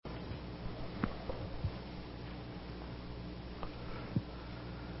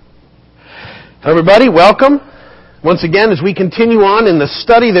Everybody, welcome. Once again, as we continue on in the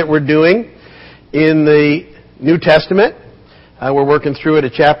study that we're doing in the New Testament, we're working through it a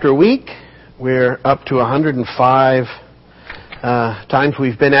chapter a week. We're up to 105 times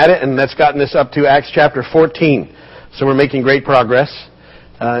we've been at it, and that's gotten us up to Acts chapter 14. So we're making great progress.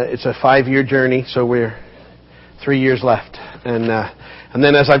 It's a 5-year journey, so we're 3 years left. And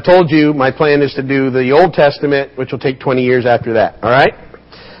then, as I've told you, my plan is to do the Old Testament, which will take 20 years after that. All right?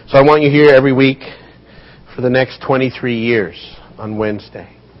 So I want you here every week for the next 23 years on Wednesday.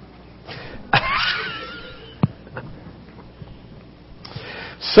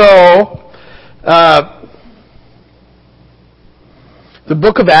 So, the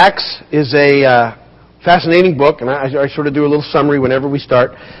book of Acts is a fascinating book, and I sort of do a little summary whenever we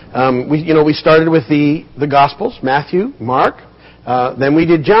start. We started with the Gospels, Matthew, Mark. Then we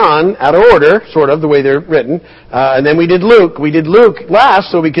did John, out of order, sort of, the way they're written. And then we did Luke. We did Luke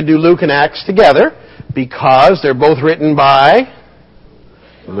last so we could do Luke and Acts together, because they're both written by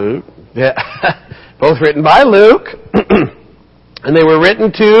Luke. Yeah, both written by Luke. And they were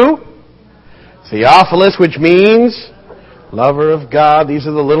written to Theophilus, which means lover of God. These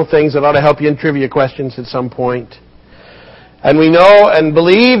are the little things that ought to help you in trivia questions at some point. And we know and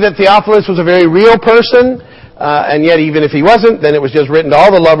believe that Theophilus was a very real person. And yet, even if he wasn't, then it was just written to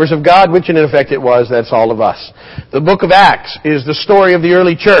all the lovers of God, which in effect it was. That's all of us. The book of Acts is the story of the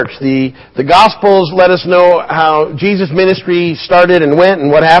early church. The Gospels let us know how Jesus' ministry started and went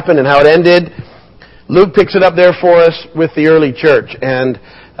and what happened and how it ended. Luke picks it up there for us with the early church. And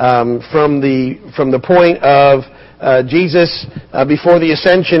from the point of Jesus before the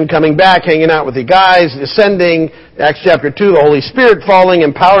ascension, coming back, hanging out with the guys, ascending, Acts chapter 2, the Holy Spirit falling,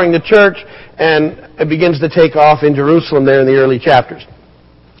 empowering the church, and it begins to take off in Jerusalem there in the early chapters.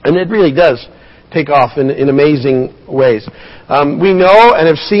 And it really does take off in amazing ways. We know and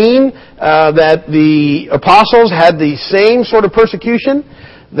have seen that the apostles had the same sort of persecution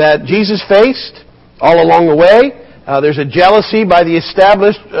that Jesus faced all along the way. There's a jealousy by the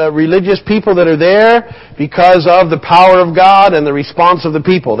established religious people that are there because of the power of God and the response of the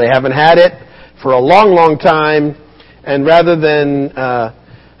people. They haven't had it for a long, long time, and rather than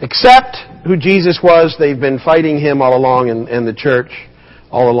accept who Jesus was, they've been fighting Him all along, and the church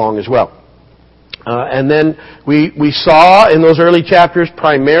all along as well. And then we saw in those early chapters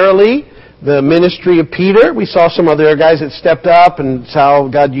primarily the ministry of Peter. We saw some other guys that stepped up, and how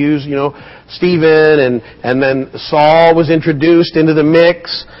God used, Stephen, and then Saul was introduced into the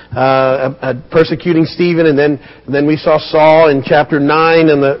mix, persecuting Stephen, and then we saw Saul in chapter 9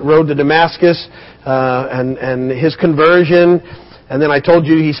 on the road to Damascus, and his conversion. And then I told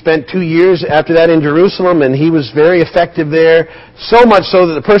you he spent 2 years after that in Jerusalem, and he was very effective there, so much so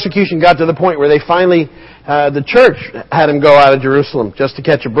that the persecution got to the point where they finally, the church had him go out of Jerusalem just to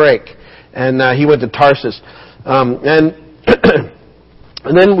catch a break. And he went to Tarsus. And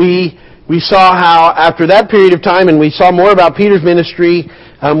then we saw how after that period of time, and we saw more about Peter's ministry,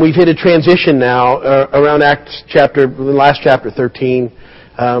 we've hit a transition now around the last chapter 13.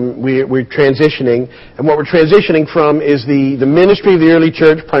 We're transitioning, and what we're transitioning from is the ministry of the early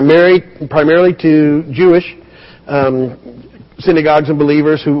church, primarily to Jewish synagogues and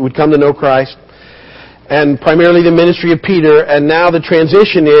believers who would come to know Christ, and primarily the ministry of Peter. And now the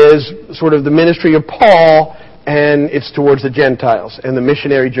transition is sort of the ministry of Paul, and it's towards the Gentiles and the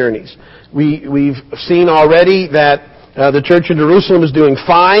missionary journeys. We've seen already that the church in Jerusalem is doing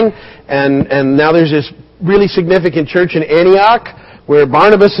fine, and now there's this really significant church in Antioch, where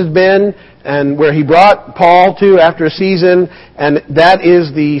Barnabas has been, and where he brought Paul to after a season, and that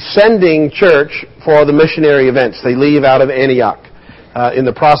is the sending church for the missionary events. They leave out of Antioch in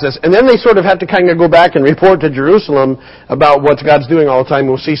the process, and then they sort of have to kind of go back and report to Jerusalem about what God's doing all the time.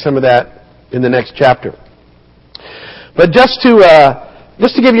 We'll see some of that in the next chapter. But just to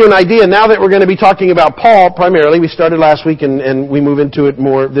give you an idea, now that we're going to be talking about Paul primarily, we started last week and we move into it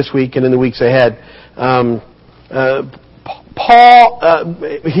more this week and in the weeks ahead. Paul,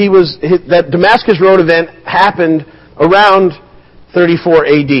 that Damascus Road event happened around 34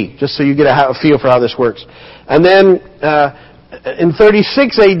 AD, just so you get a feel for how this works. And then in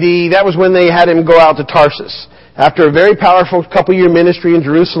 36 AD, that was when they had him go out to Tarsus. After a very powerful couple-year ministry in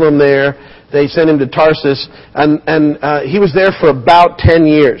Jerusalem there, they sent him to Tarsus, and he was there for about 10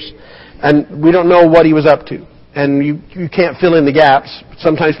 years. And we don't know what he was up to. And you can't fill in the gaps.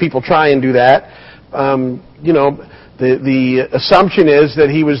 Sometimes people try and do that. The assumption is that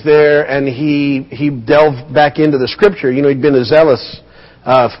he was there and he delved back into the Scripture. He'd been a zealous,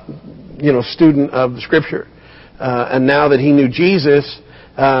 student of the Scripture. And now that he knew Jesus,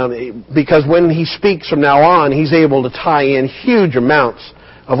 because when he speaks from now on, he's able to tie in huge amounts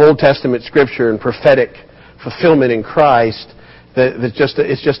Old Testament Scripture and prophetic fulfillment in Christ.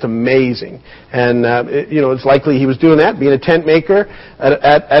 It's just amazing. And, it's likely he was doing that, being a tent maker.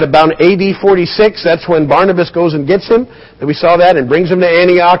 At about AD 46, that's when Barnabas goes and gets him. And we saw that, and brings him to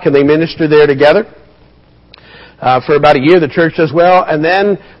Antioch, and they minister there together. For about a year, the church does well. And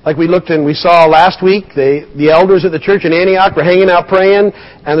then, like we looked and we saw last week, the elders at the church in Antioch were hanging out praying,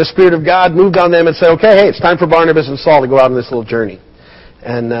 and the Spirit of God moved on them and said, okay, hey, it's time for Barnabas and Saul to go out on this little journey.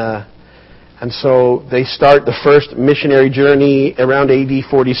 And so they start the first missionary journey around AD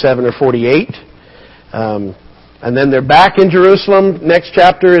 47 or 48. And then they're back in Jerusalem. Next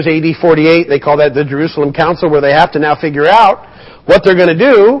chapter is AD 48. They call that the Jerusalem Council, where they have to now figure out what they're going to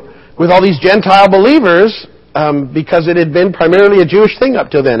do with all these Gentile believers, because it had been primarily a Jewish thing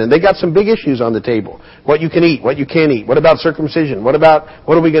up till then. And they got some big issues on the table. What you can eat, what you can't eat. What about circumcision? What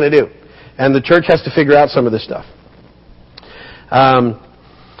are we going to do? And the church has to figure out some of this stuff.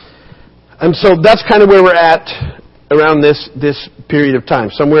 And so that's kind of where we're at around this period of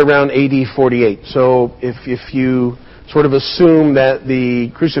time, somewhere around AD 48. So if you sort of assume that the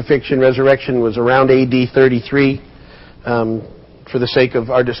crucifixion, resurrection was around AD 33, for the sake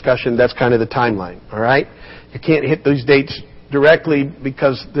of our discussion, that's kind of the timeline, all right? You can't hit those dates directly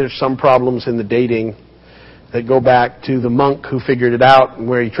because there's some problems in the dating that go back to the monk who figured it out and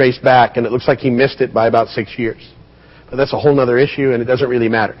where he traced back, and it looks like he missed it by about 6 years. But that's a whole other issue, and it doesn't really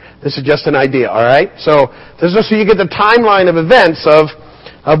matter. This is just an idea, all right? So this is so you get the timeline of events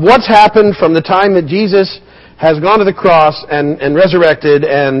of what's happened from the time that Jesus has gone to the cross and resurrected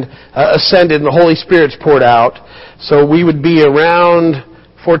and ascended, and the Holy Spirit's poured out. So we would be around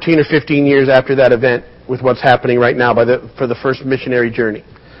 14 or 15 years after that event with what's happening right now for the first missionary journey.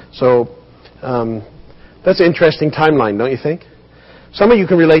 So that's an interesting timeline, don't you think? Some of you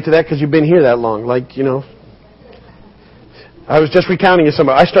can relate to that because you've been here that long, I was just recounting to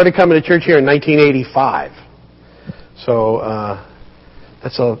somebody. I started coming to church here in 1985. So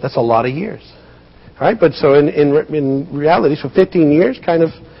that's a lot of years. All right, but so in reality, so 15 years, kind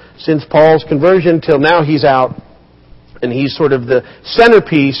of since Paul's conversion till now, he's out, and he's sort of the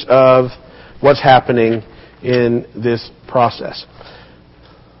centerpiece of what's happening in this process.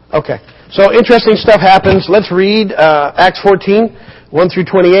 Okay, so interesting stuff happens. Let's read Acts 14, 1 through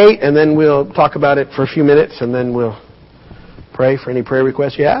 28, and then we'll talk about it for a few minutes, and then we'll pray for any prayer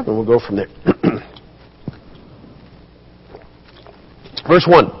requests you have, and we'll go from there. Verse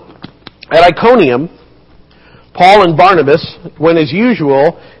 1. At Iconium, Paul and Barnabas went as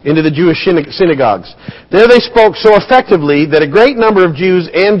usual into the Jewish synagogues. There they spoke so effectively that a great number of Jews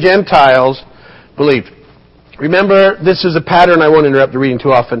and Gentiles believed. Remember, this is a pattern. I won't interrupt the reading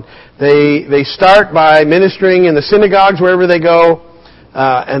too often. They start by ministering in the synagogues wherever they go.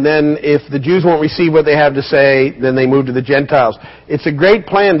 And then if the Jews won't receive what they have to say, then they move to the Gentiles. It's a great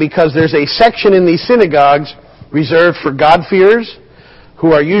plan because there's a section in these synagogues reserved for God-fearers,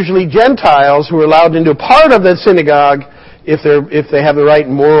 who are usually Gentiles, who are allowed into a part of the synagogue if they have the right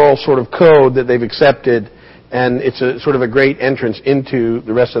moral sort of code that they've accepted, and it's a sort of a great entrance into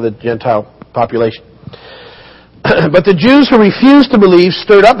the rest of the Gentile population. But the Jews who refused to believe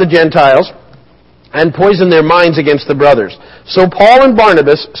stirred up the Gentiles and poisoned their minds against the brothers. So Paul and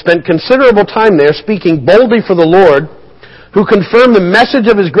Barnabas spent considerable time there speaking boldly for the Lord, who confirmed the message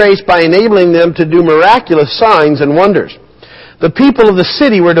of His grace by enabling them to do miraculous signs and wonders. The people of the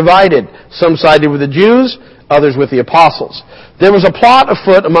city were divided. Some sided with the Jews, others with the apostles. There was a plot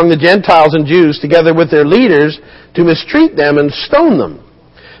afoot among the Gentiles and Jews, together with their leaders, to mistreat them and stone them.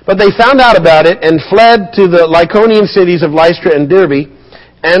 But they found out about it and fled to the Lycaonian cities of Lystra and Derbe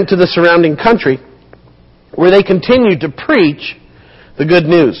and to the surrounding country, where they continued to preach the good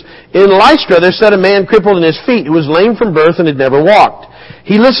news. In Lystra there sat a man crippled in his feet, who was lame from birth and had never walked.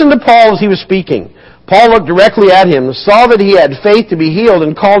 He listened to Paul as he was speaking. Paul looked directly at him, saw that he had faith to be healed,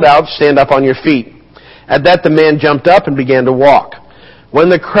 and called out, "Stand up on your feet." At that the man jumped up and began to walk. When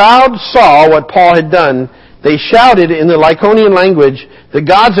the crowd saw what Paul had done, they shouted in the Lycaonian language, "The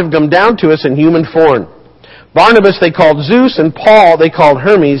gods have come down to us in human form." Barnabas they called Zeus, and Paul they called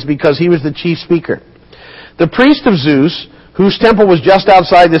Hermes, because he was the chief speaker. The priest of Zeus, whose temple was just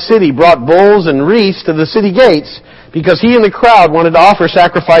outside the city, brought bulls and wreaths to the city gates, because he and the crowd wanted to offer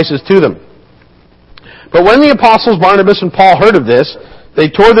sacrifices to them. But when the apostles Barnabas and Paul heard of this, they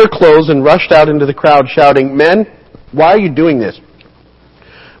tore their clothes and rushed out into the crowd, shouting, "Men, why are you doing this?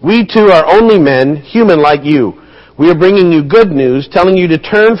 We too are only men, human like you. We are bringing you good news, telling you to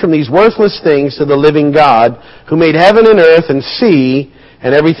turn from these worthless things to the living God, who made heaven and earth and sea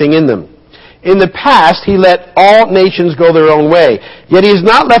and everything in them. In the past, He let all nations go their own way, yet He has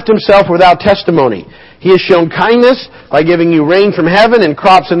not left Himself without testimony. He has shown kindness by giving you rain from heaven and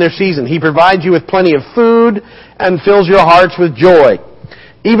crops in their season. He provides you with plenty of food and fills your hearts with joy.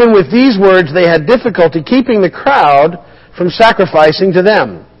 Even with these words, they had difficulty keeping the crowd from sacrificing to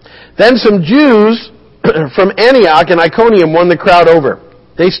them. Then some Jews from Antioch and Iconium won the crowd over.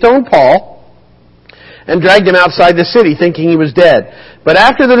 They stoned Paul and dragged him outside the city, thinking he was dead. But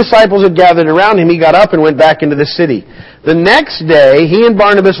after the disciples had gathered around him, he got up and went back into the city. The next day, he and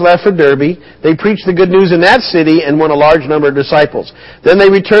Barnabas left for Derbe. They preached the good news in that city and won a large number of disciples. Then they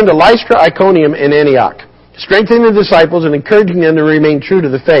returned to Lystra, Iconium, and Antioch, strengthening the disciples and encouraging them to remain true to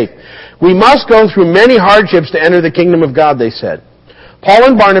the faith. We must go through many hardships to enter the kingdom of God, they said. Paul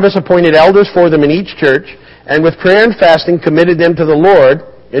and Barnabas appointed elders for them in each church, and with prayer and fasting committed them to the Lord,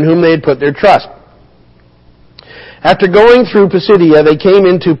 in whom they had put their trust. After going through Pisidia, they came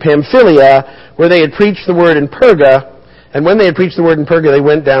into Pamphylia, where they had preached the word in Perga, and when they had preached the word in Perga, they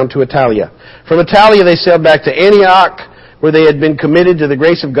went down to Attalia. From Attalia, they sailed back to Antioch, where they had been committed to the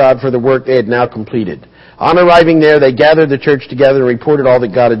grace of God for the work they had now completed. On arriving there, they gathered the church together and reported all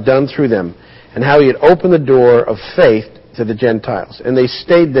that God had done through them, and how He had opened the door of faith to the Gentiles. And they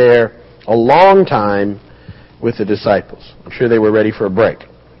stayed there a long time with the disciples. I'm sure they were ready for a break.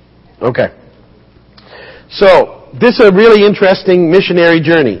 Okay. So, this is a really interesting missionary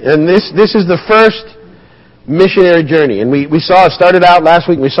journey. And this is the first missionary journey. And we saw it started out last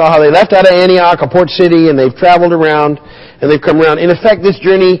week. We saw how they left out of Antioch, a port city, and they've traveled around, and they've come around. In effect, this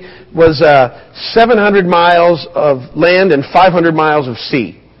journey was 700 miles of land and 500 miles of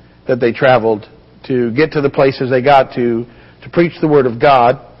sea that they traveled to get to the places they got to preach the Word of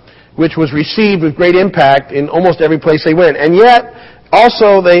God, which was received with great impact in almost every place they went. And yet,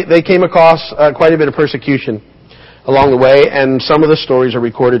 also, they came across quite a bit of persecution along the way, and some of the stories are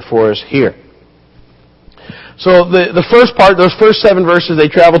recorded for us here. So the first part, those first 7 verses, they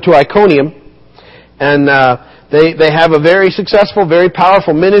travel to Iconium, and they have a very successful, very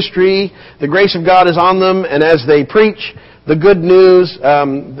powerful ministry. The grace of God is on them, and as they preach the good news,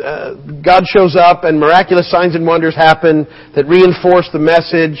 God shows up, and miraculous signs and wonders happen that reinforce the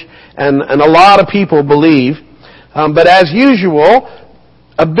message, and a lot of people believe. But as usual,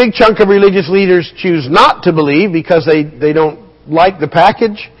 a big chunk of religious leaders choose not to believe because they don't like the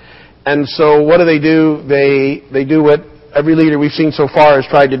package. And so what do? They do what every leader we've seen so far has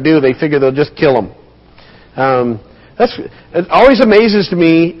tried to do. They figure they'll just kill them. It always amazes to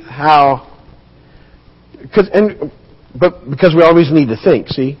me how, because we always need to think,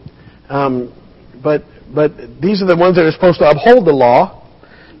 see? But these are the ones that are supposed to uphold the law,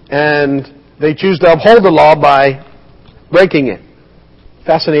 and they choose to uphold the law by breaking it.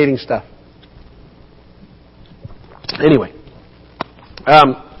 Fascinating stuff. Anyway.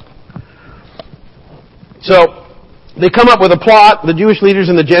 So, they come up with a plot, the Jewish leaders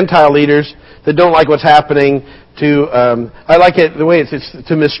and the Gentile leaders that don't like what's happening, I like it the way it's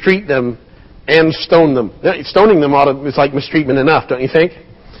to mistreat them and stone them. Stoning them is like mistreatment enough, don't you think?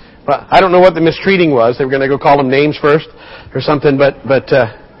 But I don't know what the mistreating was. They were going to go call them names first or something, but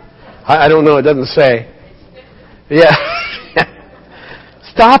I don't know. It doesn't say. Yeah.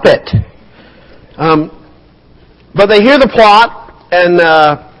 Stop it. But they hear the plot,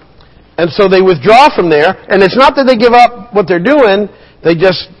 and so they withdraw from there. And it's not that they give up what they're doing. They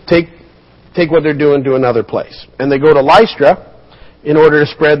just take what they're doing to another place. And they go to Lystra in order to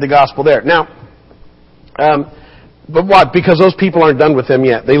spread the gospel there. Now, but what? Because those people aren't done with them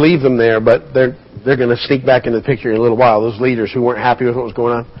yet. They leave them there, but they're going to sneak back into the picture in a little while, those leaders who weren't happy with what was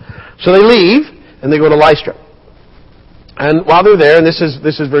going on. So they leave, and they go to Lystra. And while they're there, and this is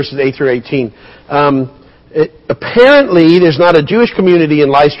verses 8 through 18, apparently there's not a Jewish community in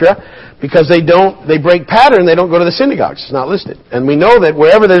Lystra because they break pattern, they don't go to the synagogues. It's not listed. And we know that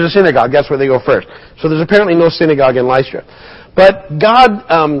wherever there's a synagogue, that's where they go first. So there's apparently no synagogue in Lystra. But God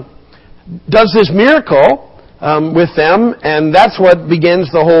does this miracle with them, and that's what begins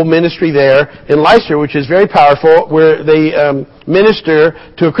the whole ministry there in Lystra, which is very powerful, where they minister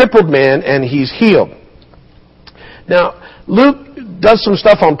to a crippled man, and he's healed. Now, Luke does some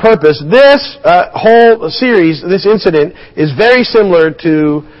stuff on purpose. This whole series, this incident, is very similar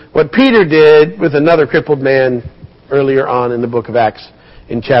to what Peter did with another crippled man earlier on in the book of Acts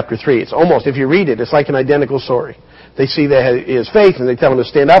in chapter 3. It's almost, if you read it, it's like an identical story. They see that he has faith, and they tell him to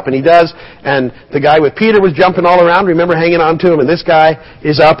stand up, and he does. And the guy with Peter was jumping all around, remember, hanging on to him, and this guy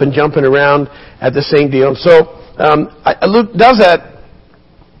is up and jumping around at the same deal. So Luke does that.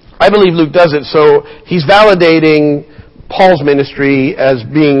 I believe Luke does it, so he's validating Paul's ministry as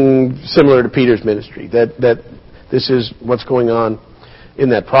being similar to Peter's ministry, that this is what's going on in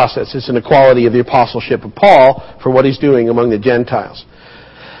that process. It's an equality of the apostleship of Paul for what he's doing among the Gentiles.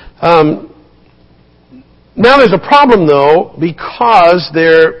 Now there's a problem though, because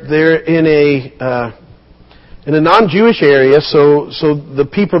they're in a non-Jewish area, so the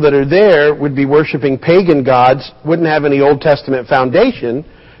people that are there would be worshiping pagan gods, wouldn't have any Old Testament foundation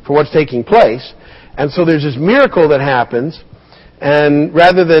for what's taking place. And so there's this miracle that happens, and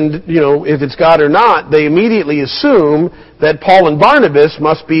rather than, if it's God or not, they immediately assume that Paul and Barnabas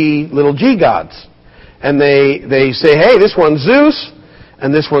must be little g gods. And they say, hey, this one's Zeus,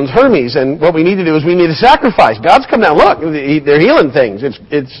 and this one's Hermes, and what we need to do is we need a sacrifice. God's come down. Look, they're healing things.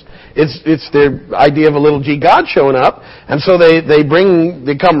 It's their idea of a little g God showing up, and so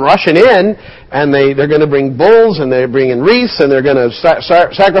they come rushing in, and they're going to bring bulls, and they're bringing wreaths, and they're going to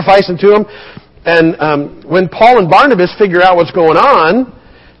sacrifice them to them. And when Paul and Barnabas figure out what's going on,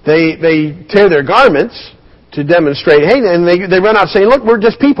 they tear their garments to demonstrate, hey, and they run out saying, look, we're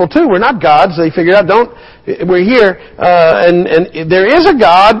just people too. We're not gods. They figure out, we're here, and there is a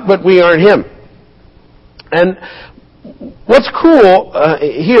God, but we aren't Him. And what's cool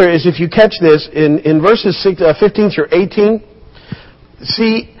here is if you catch this in verses 15 through 18,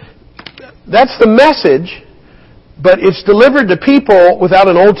 see, that's the message, but it's delivered to people without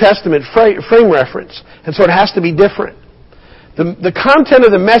an Old Testament frame reference, and so it has to be different. The content of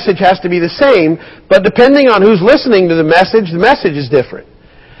the message has to be the same, but depending on who's listening to the message is different.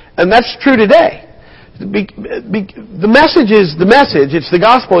 And that's true today. The message is the message. It's the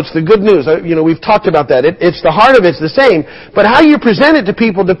gospel. It's the good news. We've talked about that. It's the heart of it's the same. But how you present it to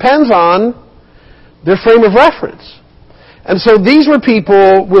people depends on their frame of reference. And so these were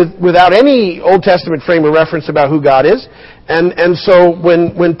people without any Old Testament frame of reference about who God is. And so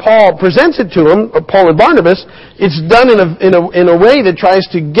when Paul presents it to them, or Paul and Barnabas, it's done in a way that tries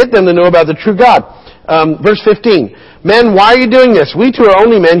to get them to know about the true God. Verse 15. Men, why are you doing this? We too are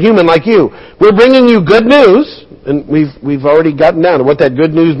only men, human like you. We're bringing you good news, and we've already gotten down to what that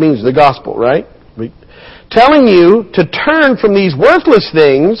good news means, the gospel, right? Telling you to turn from these worthless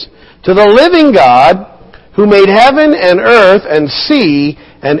things to the living God who made heaven and earth and sea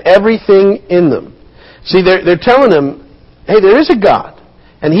and everything in them. See, they're telling them, hey, there is a God,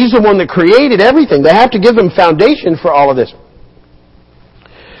 and He's the one that created everything. They have to give them foundation for all of this.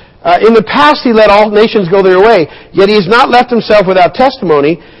 In the past, He let all nations go their way, yet He has not left Himself without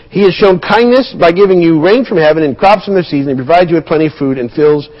testimony. He has shown kindness by giving you rain from heaven and crops in the season. He provides you with plenty of food and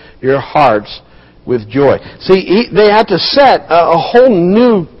fills your hearts with joy. See, they had to set a whole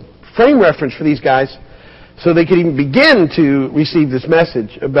new frame reference for these guys so they could even begin to receive this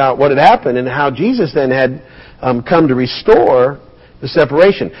message about what had happened and how Jesus then had come to restore the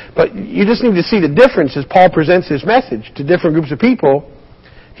separation. But you just need to see the difference as Paul presents his message to different groups of people.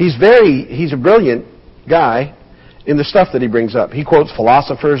 He's a brilliant guy in the stuff that he brings up. He quotes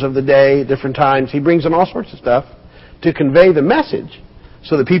philosophers of the day at different times. He brings in all sorts of stuff to convey the message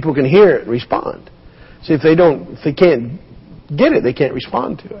so that people can hear it and respond. See, if they can't get it, they can't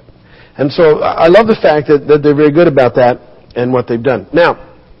respond to it. And so I love the fact that they're very good about that and what they've done. Now,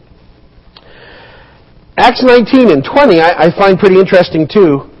 Acts 19 and 20 I find pretty interesting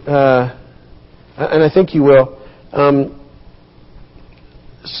too, and I think you will.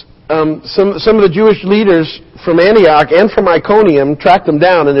 Some of the Jewish leaders from Antioch and from Iconium track them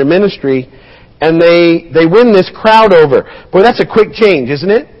down in their ministry, and they win this crowd over. Boy, that's a quick change, isn't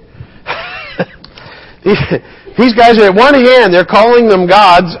it? These guys are, at one hand, they're calling them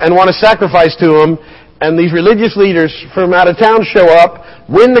gods and want to sacrifice to them, and these religious leaders from out of town show up,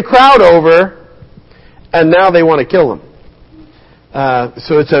 win the crowd over, and now they want to kill them.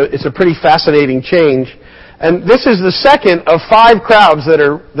 So it's a pretty fascinating change. And this is the second of 5 crowds that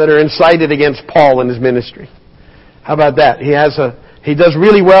are incited against Paul in his ministry. How about that? He does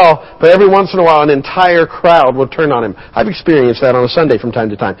really well, but every once in a while an entire crowd will turn on him. I've experienced that on a Sunday from time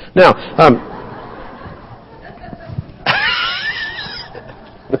to time. Now,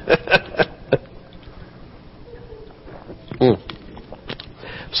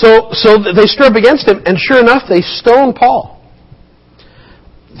 So they stir up against him, and sure enough, they stone Paul.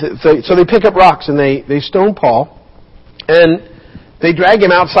 So they pick up rocks and they stone Paul, and they drag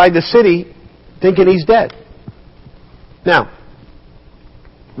him outside the city thinking he's dead. Now,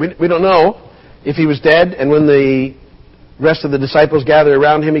 we don't know if he was dead, and when the rest of the disciples gather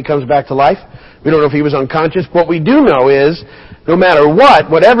around him, he comes back to life. We don't know if he was unconscious. What we do know is, no matter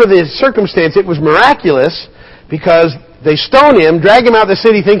whatever the circumstance, it was miraculous, because they stone him, drag him out of the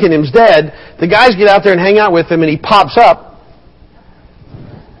city thinking he's dead. The guys get out there and hang out with him, and he pops up.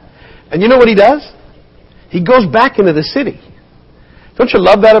 And you know what he does? He goes back into the city. Don't you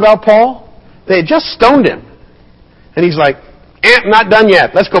love that about Paul? They had just stoned him. And he's like, not done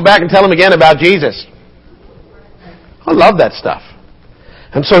yet. Let's go back and tell him again about Jesus. I love that stuff.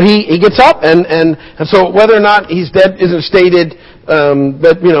 And so he gets up, and so whether or not he's dead isn't stated,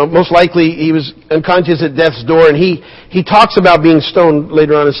 but, most likely he was unconscious at death's door, and he talks about being stoned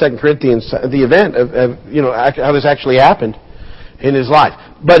later on in 2 Corinthians, the event of how this actually happened in his life.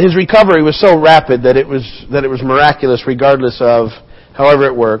 But his recovery was so rapid that it was miraculous regardless of however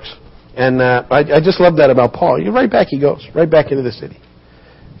it works. And I just love that about Paul. Right back he goes, right back into the city.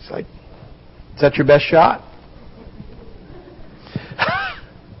 It's like, is that your best shot?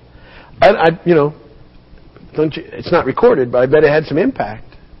 It's not recorded, but I bet it had some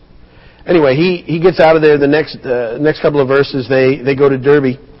impact. Anyway, he gets out of there. The next couple of verses, they go to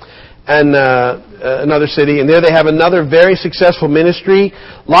Derbe, and another city, and there they have another very successful ministry.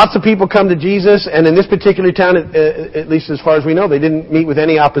 Lots of people come to Jesus, and in this particular town, at least as far as we know, they didn't meet with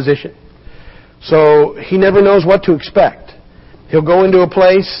any opposition. So he never knows what to expect. He'll go into a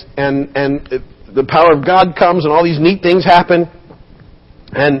place, and the power of God comes, and all these neat things happen.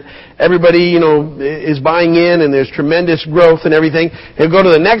 And everybody, is buying in, and there's tremendous growth and everything. He'll go to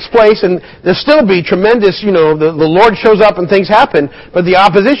the next place, and there'll still be tremendous, the Lord shows up and things happen, but the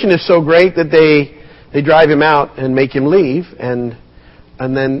opposition is so great that they drive him out and make him leave, and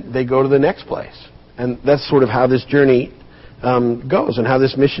then they go to the next place. And that's sort of how this journey goes, and how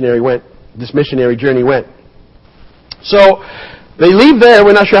this missionary journey went. So they leave there.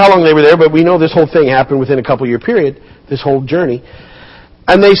 We're not sure how long they were there, but we know this whole thing happened within a couple-year period, this whole journey.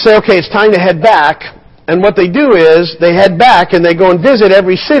 And they say, okay, it's time to head back. And what they do is they head back and they go and visit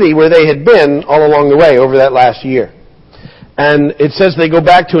every city where they had been all along the way over that last year. And it says they go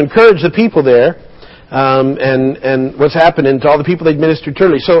back to encourage the people there, and what's happening to all the people they'd ministered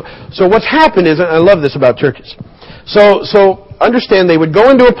to. So what's happened is, and I love this about churches. So understand, they would go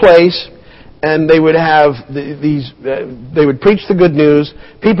into a place and they would have they would preach the good news.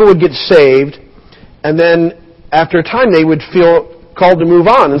 People would get saved, and then after a time they would feel called to move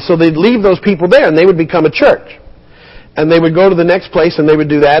on, and so they'd leave those people there, and they would become a church. And they would go to the next place, and they would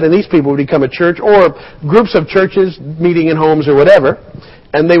do that, and these people would become a church, or groups of churches meeting in homes or whatever,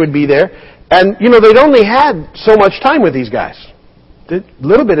 and they would be there. And, they'd only had so much time with these guys. A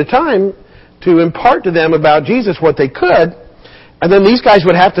little bit of time to impart to them about Jesus what they could, and then these guys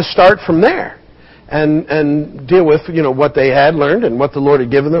would have to start from there and deal with, what they had learned and what the Lord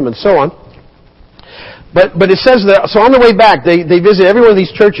had given them and so on. But it says that, so on the way back, they visit every one of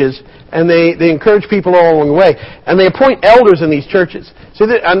these churches, and they encourage people all along the way, and they appoint elders in these churches. So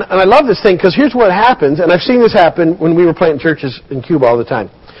and I love this thing, because here's what happens, and I've seen this happen when we were planting churches in Cuba all the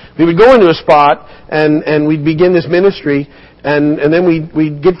time. We would go into a spot, and we'd begin this ministry, and then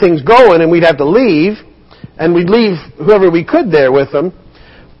we'd get things going, and we'd have to leave, and we'd leave whoever we could there with them.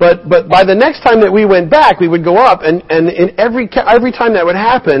 But by the next time that we went back, we would go up, and in every time that would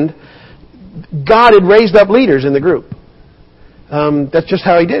happen, God had raised up leaders in the group. That's just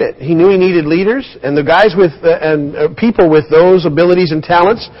how He did it. He knew He needed leaders, and the guys and people with those abilities and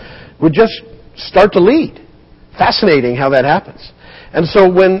talents would just start to lead. Fascinating how that happens. And so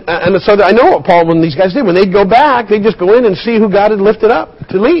I know what Paul, when these guys did, when they'd go back, they'd just go in and see who God had lifted up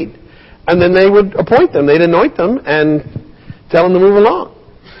to lead. And then they would appoint them. They'd anoint them and tell them to move along.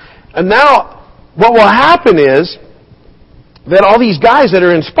 And now, what will happen is that all these guys that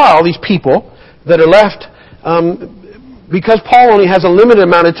are in Spa, all these people that are left, because Paul only has a limited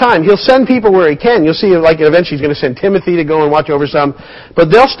amount of time, he'll send people where he can. You'll see, eventually he's going to send Timothy to go and watch over some.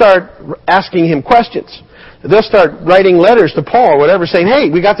 But they'll start asking him questions. They'll start writing letters to Paul or whatever, saying, hey,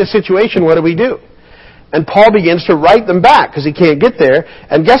 we got this situation, what do we do? And Paul begins to write them back, because he can't get there.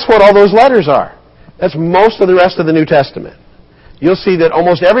 And guess what all those letters are? That's most of the rest of the New Testament. You'll see that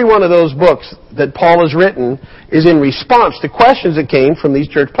almost every one of those books that Paul has written is in response to questions that came from these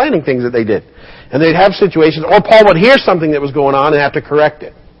church planting things that they did. And they'd have situations, or Paul would hear something that was going on and have to correct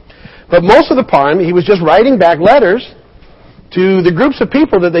it. But most of the time, he was just writing back letters to the groups of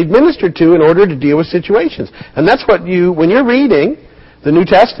people that they'd ministered to in order to deal with situations. And that's what when you're reading the New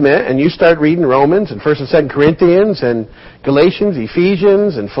Testament, and you start reading Romans and 1st and 2nd Corinthians and Galatians,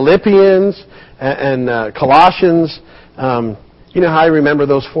 Ephesians and Philippians and Colossians, you know how I remember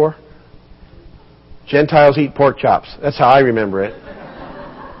those four? Gentiles eat pork chops. That's how I remember it.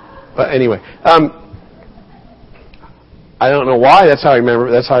 But anyway, I don't know why. That's how I remember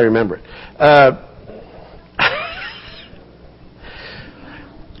it. That's how I remember it.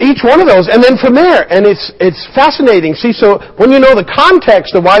 Each one of those, and then from there, and it's fascinating. See, so when you know the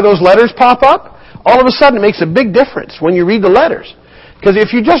context of why those letters pop up, all of a sudden it makes a big difference when you read the letters. Because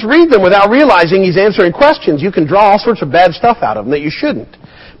if you just read them without realizing he's answering questions, you can draw all sorts of bad stuff out of them that you shouldn't.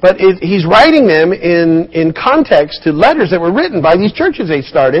 But he's writing them in context to letters that were written by these churches they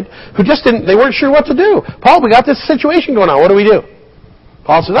started, who just they weren't sure what to do. Paul, we got this situation going on. What do we do?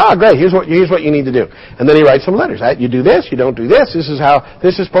 Paul says, great, here's what you need to do. And then he writes some letters. You do this, you don't do this, this is how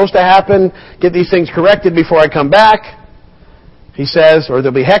this is supposed to happen, get these things corrected before I come back. He says, or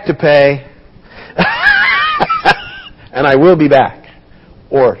there'll be heck to pay, and I will be back.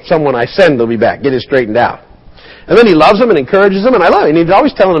 Or someone I send will be back. Get it straightened out. And then he loves them and encourages them, and I love it. And he's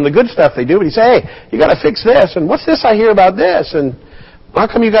always telling them the good stuff they do, but he say, hey, you got to fix this, and what's this I hear about this, and how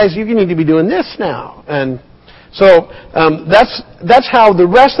come you need to be doing this now? And so that's how the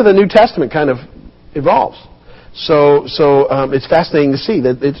rest of the New Testament kind of evolves. So it's fascinating to see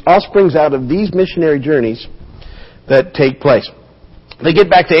that it all springs out of these missionary journeys that take place. They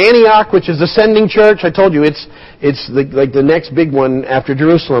get back to Antioch, which is the sending church. I told you it's like the next big one after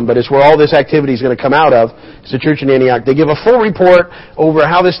Jerusalem, but it's where all this activity is going to come out of. It's the church in Antioch. They give a full report over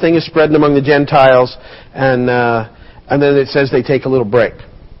how this thing is spreading among the Gentiles, and then it says they take a little break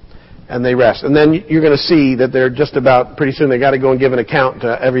and they rest. And then you're going to see that they're just about pretty soon they got to go and give an account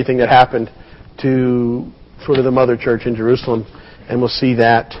to everything that happened to sort of the mother church in Jerusalem, and we'll see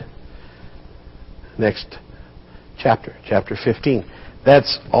that next chapter 15.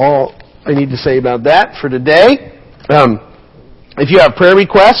 That's all I need to say about that for today. If you have prayer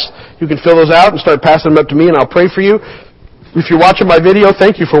requests, you can fill those out and start passing them up to me, and I'll pray for you. If you're watching my video,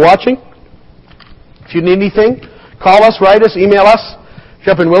 thank you for watching. If you need anything, call us, write us, email us. If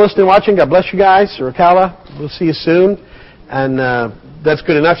you're up in Williston watching, God bless you guys. Or Ocala, we'll see you soon. And that's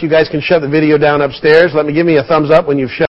good enough. You guys can shut the video down upstairs. Give me a thumbs up when you've shut